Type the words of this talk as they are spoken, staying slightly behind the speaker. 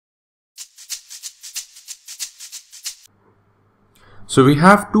So we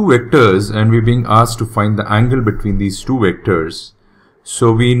have two vectors and we're being asked to find the angle between these two vectors.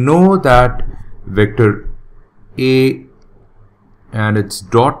 So we know that vector A and its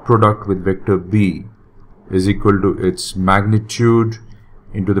dot product with vector B is equal to its magnitude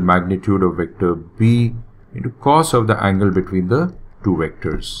into the magnitude of vector B into cos of the angle between the two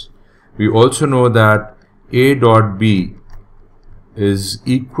vectors. We also know that A dot B is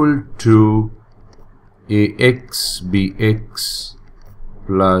equal to AX BX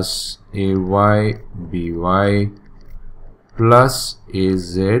plus AY BY plus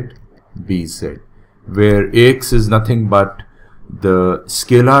AZ BZ, where AX is nothing but the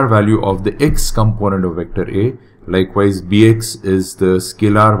scalar value of the x component of vector A. Likewise, BX is the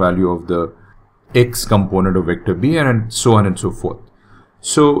scalar value of the x component of vector B, and so on and so forth.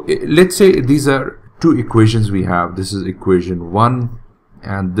 So let's say these are two equations we have. This is equation 1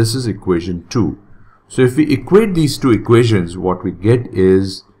 and this is equation 2. So if we equate these two equations, what we get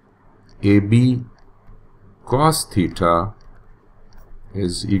is AB cos theta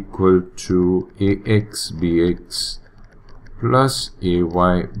is equal to AX BX plus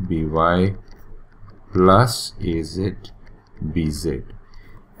AY BY plus AZ BZ.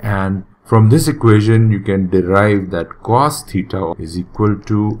 And from this equation you can derive that cos theta is equal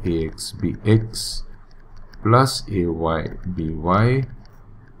to AX BX plus AY BY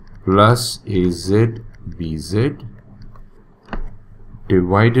plus AZ BZ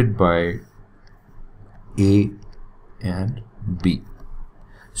divided by A and B.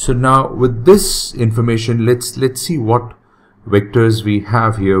 So now with this information, let's see what vectors we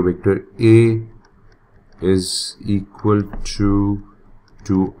have here. Vector A is equal to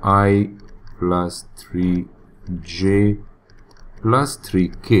 2i plus 3j plus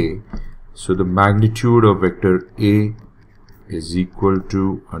 3k. So the magnitude of vector A is equal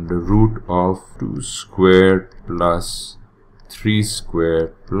to under root of 2 squared plus 3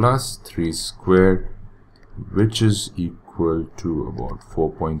 squared plus 3 squared, which is equal to about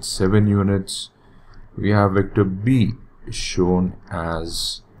 4.7 units. We have vector B shown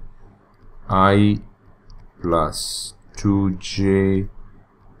as I plus 2j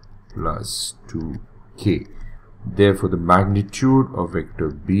plus 2k. Therefore the magnitude of vector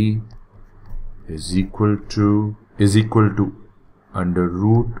B is equal to under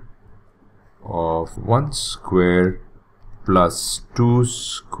root of 1 square plus 2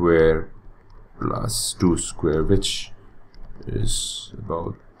 square plus 2 square, which is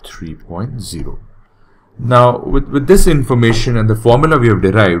about 3.0. Now with this information and the formula we have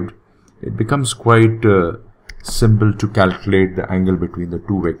derived, it becomes quite simple to calculate the angle between the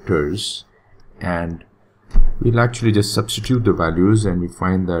two vectors, and we'll actually just substitute the values and we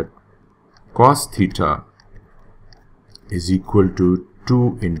find that cos theta is equal to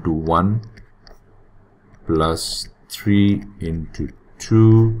 2 into 1 plus 3 into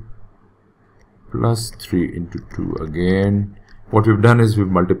 2 plus 3 into 2 again. What we've done is we've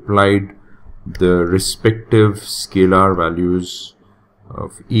multiplied the respective scalar values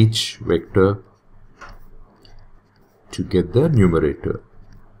of each vector to get the numerator.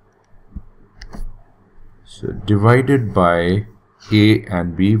 So divided by A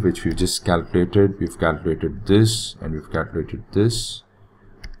and B, which we've just calculated. We've calculated this and we've calculated this.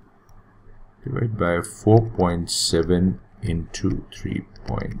 Divided by 4.7 into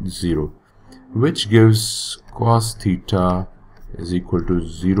 3.0, which gives cos theta is equal to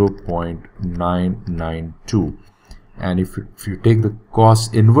 0.992. And if you take the cos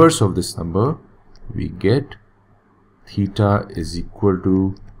inverse of this number, we get theta is equal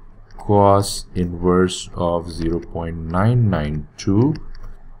to cos inverse of 0.992,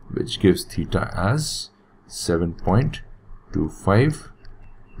 which gives theta as 7.25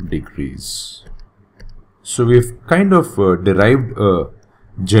 degrees. So we've kind of derived a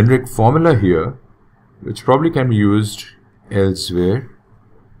generic formula here, which probably can be used elsewhere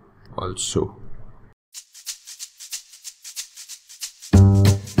also.